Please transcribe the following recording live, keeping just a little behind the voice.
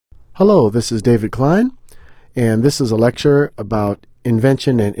Hello, this is David Klein, and this is a lecture about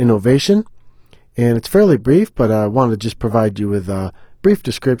invention and innovation. And it's fairly brief, but I want to just provide you with a brief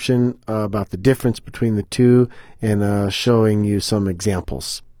description about the difference between the two and showing you some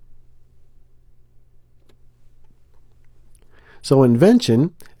examples. So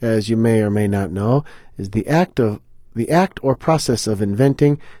invention, as you may or may not know, is the act or process of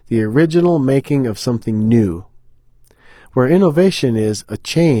inventing, the original making of something new, where innovation is a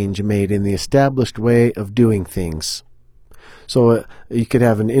change made in the established way of doing things. So you could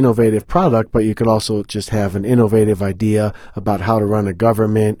have an innovative product, but you could also just have an innovative idea about how to run a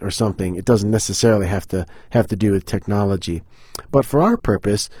government or something. It doesn't necessarily have to do with technology. But for our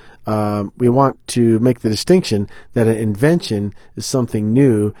purpose, we want to make the distinction that an invention is something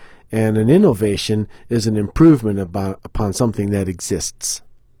new and an innovation is an improvement upon something that exists.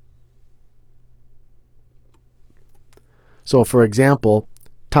 So, for example,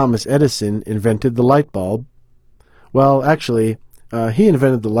 Thomas Edison invented the light bulb. Well, actually, he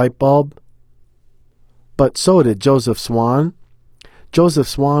invented the light bulb, but so did Joseph Swan. Joseph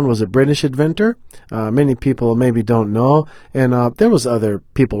Swan was a British inventor. Many people maybe don't know, and there was other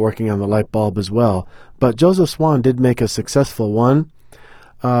people working on the light bulb as well. But Joseph Swan did make a successful one,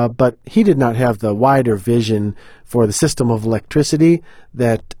 but he did not have the wider vision for the system of electricity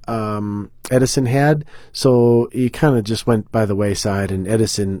that Edison had, so he kind of just went by the wayside, and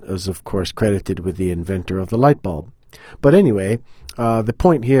Edison was, of course, credited with the inventor of the light bulb. But anyway, the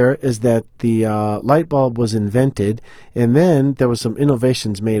point here is that the light bulb was invented, and then there were some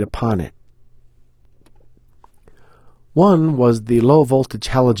innovations made upon it. One was the low-voltage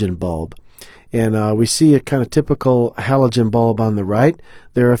halogen bulb. And we see a kind of typical halogen bulb on the right.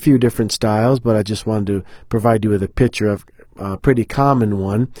 There are a few different styles, but I just wanted to provide you with a picture of a pretty common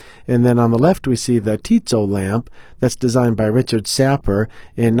one. And then on the left we see the Tizzo lamp that's designed by Richard Sapper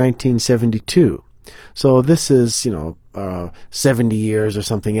in 1972. So this is, 70 years or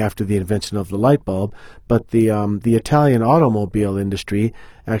something after the invention of the light bulb, but the Italian automobile industry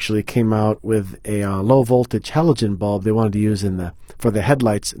actually came out with a low-voltage halogen bulb they wanted to use for the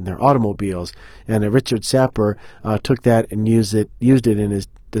headlights in their automobiles, and Richard Sapper took that and used it in his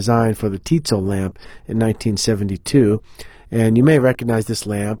design for the Tizzo lamp in 1972. And you may recognize this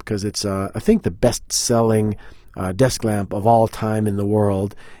lamp because it's, I think, the best-selling desk lamp of all time in the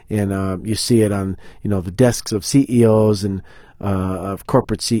world, and you see it on the desks of CEOs and of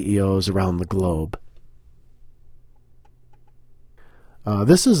corporate CEOs around the globe.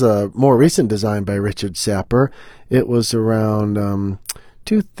 This is a more recent design by Richard Sapper. It was around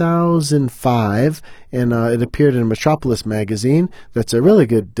 2005, and it appeared in Metropolis magazine. That's a really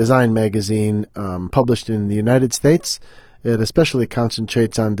good design magazine published in the United States. It especially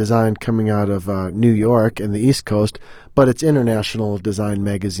concentrates on design coming out of New York and the East Coast, but it's international design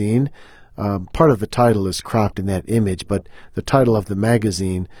magazine. Part of the title is cropped in that image, but the title of the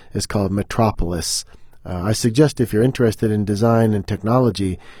magazine is called Metropolis. I suggest if you're interested in design and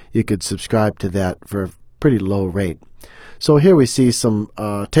technology, you could subscribe to that for a pretty low rate. So here we see some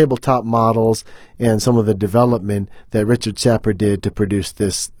tabletop models and some of the development that Richard Sapper did to produce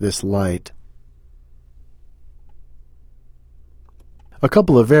this light. A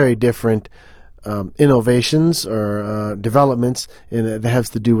couple of very different innovations or developments that has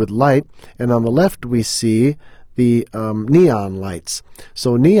to do with light. And on the left we see the neon lights.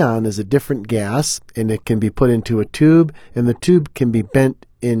 So neon is a different gas, and it can be put into a tube, and the tube can be bent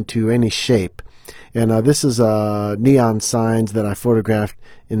into any shape. And this is neon signs that I photographed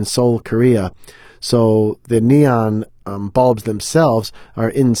in Seoul, Korea. So the neon bulbs themselves are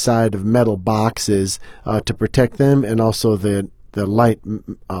inside of metal boxes to protect them, and also the light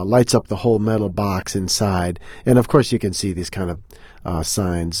lights up the whole metal box inside. And of course you can see these kind of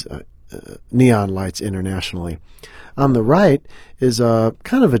signs, neon lights internationally. On the right is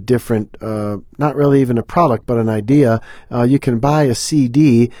kind of a different, not really even a product, but an idea. You can buy a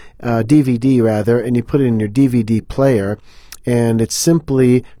DVD rather, and you put it in your DVD player, and it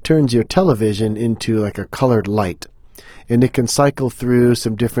simply turns your television into like a colored light. And it can cycle through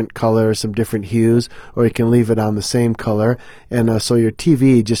some different colors, some different hues, or you can leave it on the same color, and so your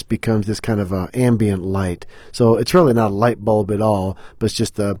TV just becomes this kind of ambient light. So it's really not a light bulb at all, but it's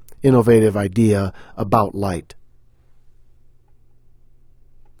just an innovative idea about light.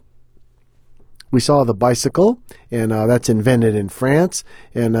 We saw the bicycle, and that's invented in France,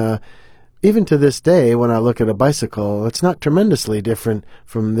 and even to this day, when I look at a bicycle, it's not tremendously different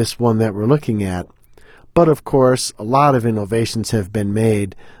from this one that we're looking at. But of course, a lot of innovations have been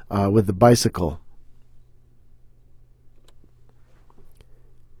made with the bicycle.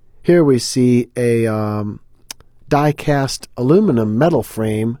 Here we see a die-cast aluminum metal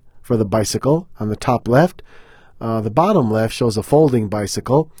frame for the bicycle on the top left. The bottom left shows a folding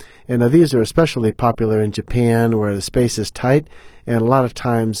bicycle, and these are especially popular in Japan where the space is tight, and a lot of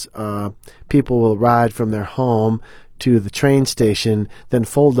times people will ride from their home to the train station, then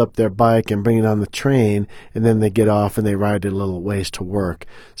fold up their bike and bring it on the train, and then they get off and they ride a little ways to work.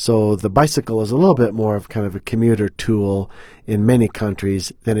 So the bicycle is a little bit more of kind of a commuter tool in many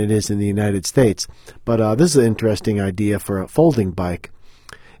countries than it is in the United States. But this is an interesting idea for a folding bike.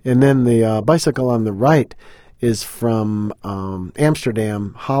 And then the bicycle on the right is from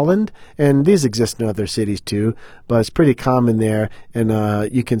Amsterdam, Holland, and these exist in other cities too, but it's pretty common there, and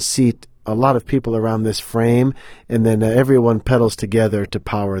you can seat a lot of people around this frame, and then everyone pedals together to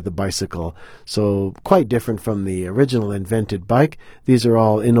power the bicycle. So quite different from the original invented bike. These are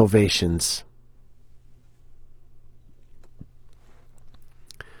all innovations.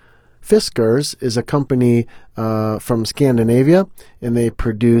 Fiskars is a company from Scandinavia, and they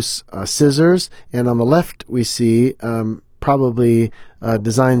produce scissors. And on the left we see probably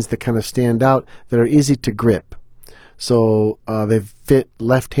designs that kind of stand out that are easy to grip. So they fit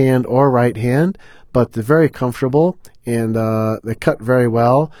left hand or right hand, but they're very comfortable, and they cut very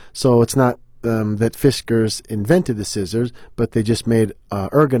well. So it's not that Fiskars invented the scissors, but they just made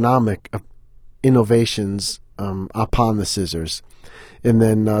ergonomic innovations upon the scissors. And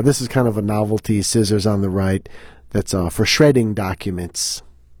then this is kind of a novelty scissors on the right that's for shredding documents.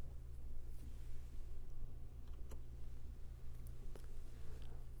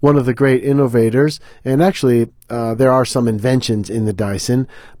 One of the great innovators, and actually there are some inventions in the Dyson,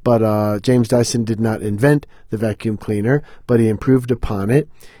 but James Dyson did not invent the vacuum cleaner, but he improved upon it.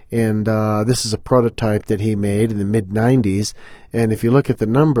 And this is a prototype that he made in the mid-90s. And if you look at the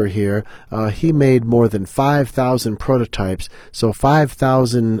number here, he made more than 5,000 prototypes, so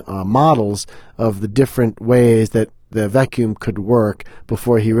 5,000 models of the different ways that the vacuum could work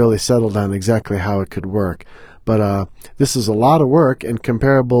before he really settled on exactly how it could work. But this is a lot of work, and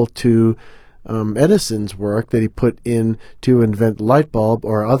comparable to Edison's work that he put in to invent the light bulb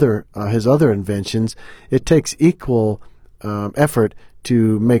or his other inventions, it takes equal effort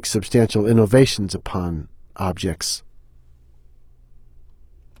to make substantial innovations upon objects.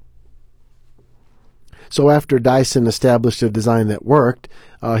 So after Dyson established a design that worked,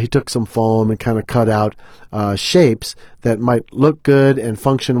 he took some foam and kind of cut out shapes that might look good and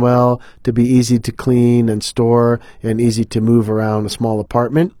function well, to be easy to clean and store and easy to move around a small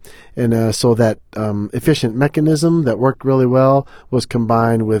apartment. And so that efficient mechanism that worked really well was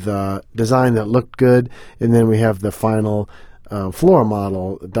combined with a design that looked good, and then we have the final floor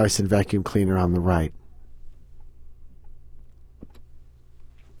model Dyson vacuum cleaner on the right.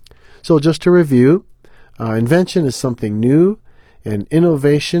 So just to review, invention is something new, and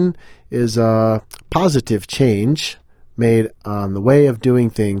innovation is a positive change made on the way of doing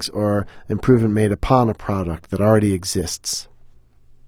things or improvement made upon a product that already exists.